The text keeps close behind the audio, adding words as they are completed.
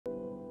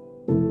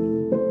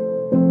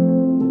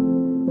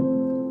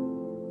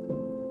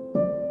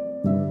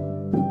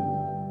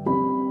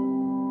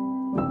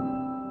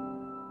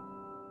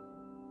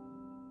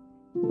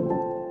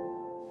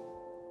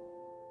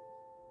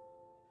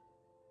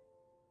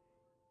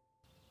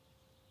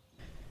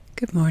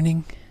Good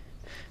morning.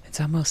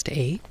 It's almost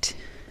 8,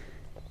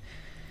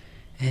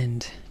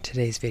 and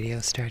today's video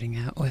is starting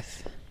out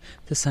with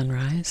the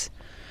sunrise.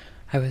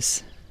 I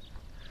was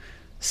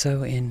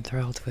so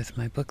enthralled with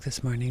my book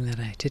this morning that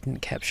I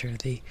didn't capture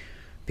the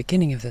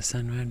beginning of the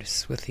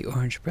sunrise with the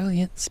orange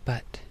brilliance,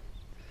 but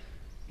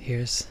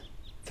here's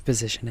the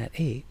position at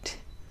 8,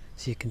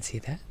 so you can see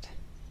that.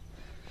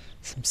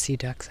 Some sea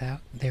ducks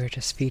out. They were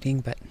just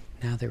feeding, but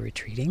now they're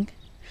retreating.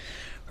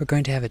 We're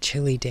going to have a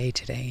chilly day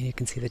today, and you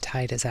can see the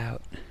tide is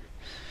out.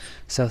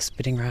 So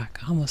Spitting Rock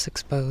almost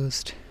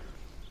exposed,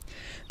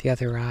 the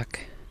other rock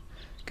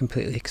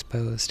completely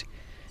exposed,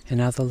 and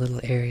all the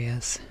little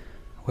areas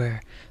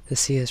where the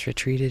sea has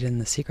retreated in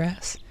the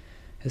seagrass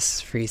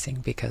is freezing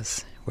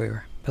because we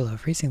were below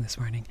freezing this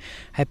morning.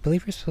 I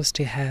believe we're supposed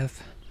to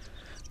have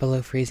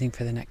below freezing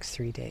for the next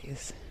 3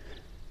 days.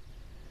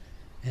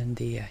 And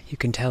you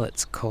can tell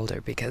it's colder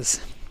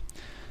because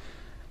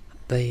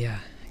the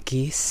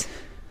geese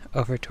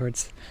over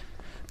towards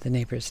the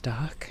neighbor's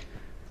dock,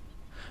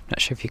 I'm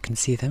not sure if you can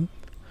see them,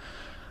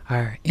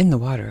 are in the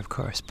water, of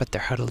course, but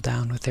they're huddled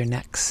down with their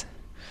necks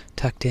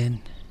tucked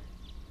in.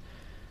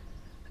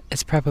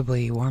 It's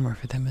probably warmer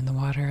for them in the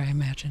water, I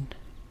imagine.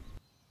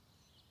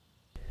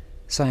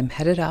 So I'm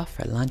headed off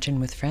for luncheon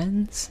with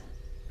friends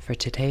for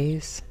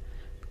today's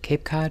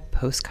Cape Cod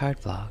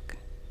postcard vlog.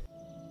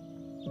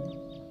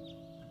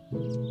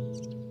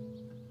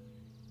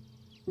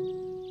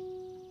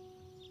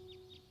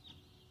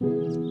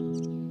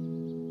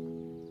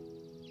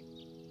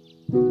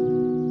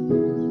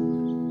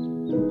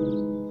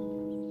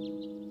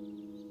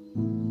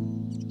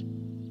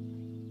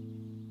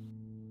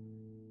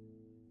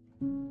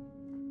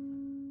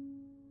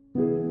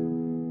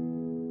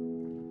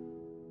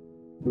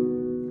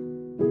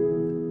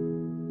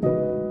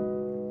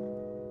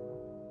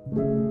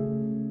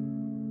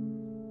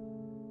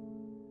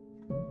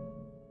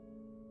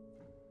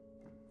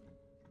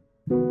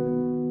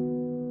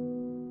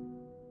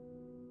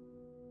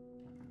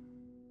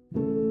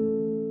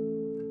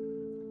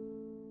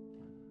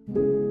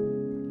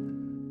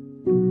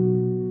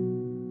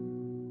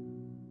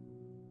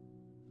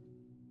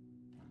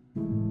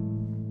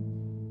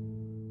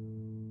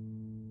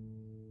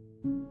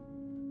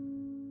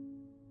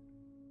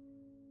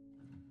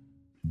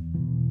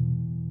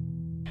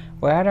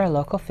 We're at our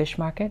local fish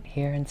market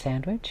here in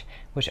Sandwich,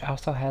 which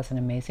also has an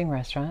amazing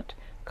restaurant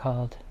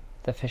called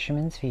the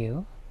Fisherman's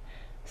View.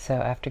 So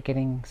after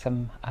getting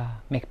some,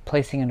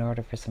 placing an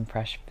order for some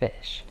fresh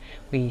fish,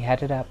 we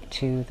headed up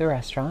to the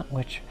restaurant,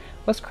 which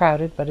was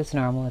crowded, but it's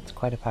normal. It's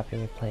quite a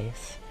popular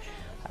place.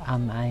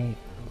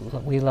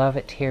 We love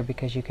it here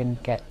because you can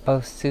get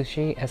both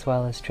sushi as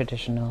well as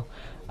traditional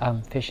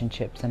fish and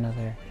chips and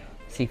other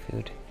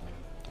seafood.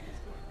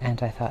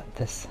 And I thought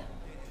this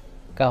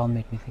gull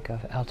made me think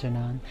of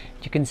Algernon.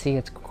 You can see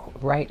it's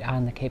right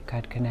on the Cape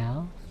Cod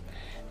Canal.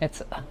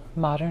 It's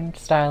modern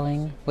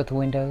styling with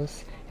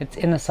windows. It's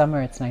in the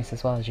summer. It's nice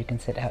as well, as you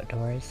can sit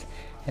outdoors,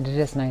 and it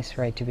is nice,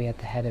 right, to be at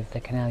the head of the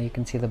canal. You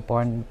can see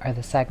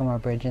the Sagamore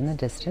Bridge in the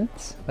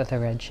distance with a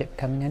red ship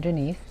coming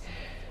underneath.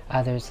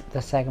 There's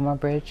the Sagamore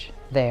Bridge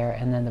there,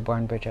 and then the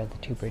Bourne Bridge are the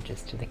two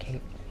bridges to the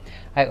Cape.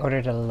 I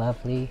ordered a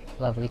lovely,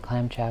 lovely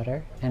clam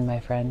chowder, and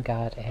my friend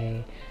got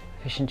a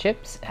fish and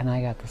chips, and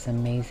I got this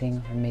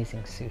amazing,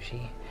 amazing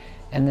sushi.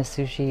 And this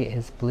sushi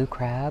is blue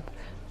crab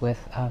with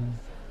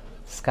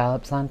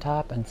scallops on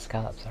top, and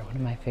scallops are one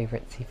of my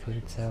favorite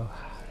seafood, so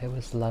it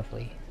was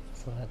lovely.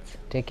 So let's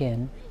dig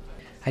in.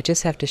 I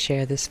just have to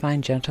share, this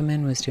fine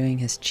gentleman was doing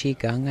his Qi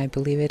Gong, I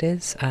believe it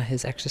is,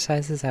 his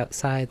exercises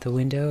outside the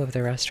window of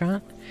the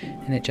restaurant,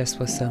 and it just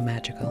was so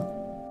magical.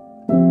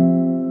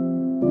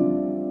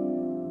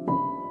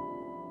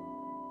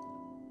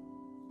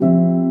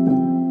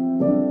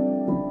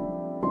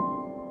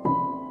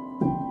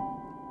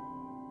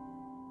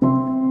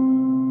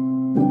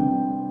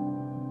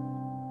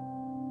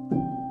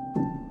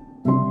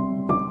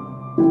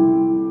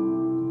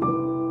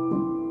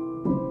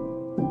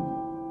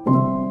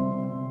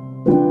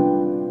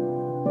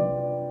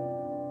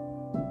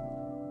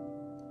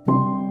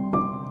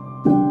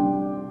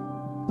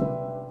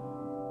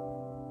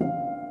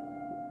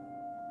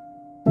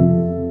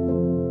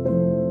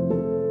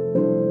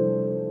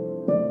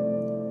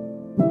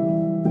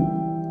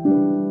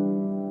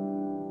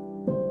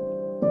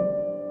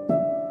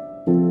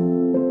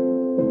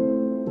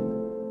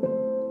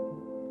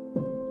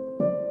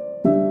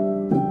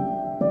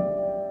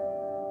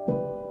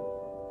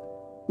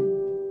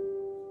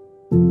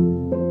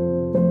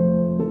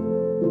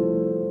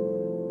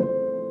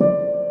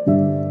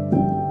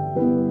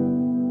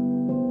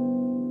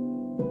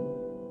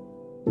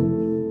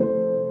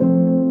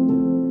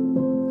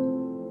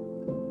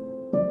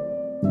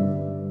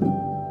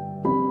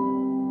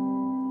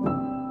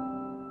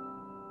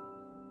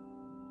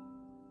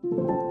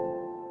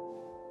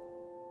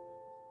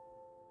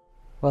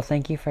 Well,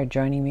 thank you for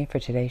joining me for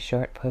today's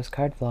short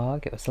postcard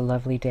vlog. It was a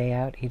lovely day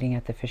out eating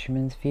at the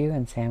Fisherman's View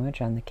and Sandwich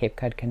on the Cape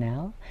Cod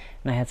Canal.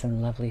 And I had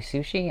some lovely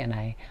sushi, and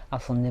I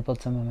also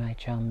nibbled some of my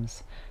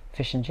chum's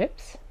fish and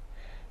chips.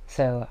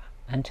 So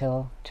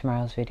until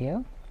tomorrow's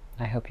video,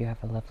 I hope you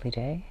have a lovely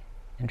day,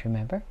 and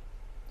remember,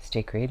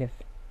 stay creative.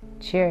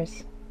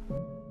 Cheers!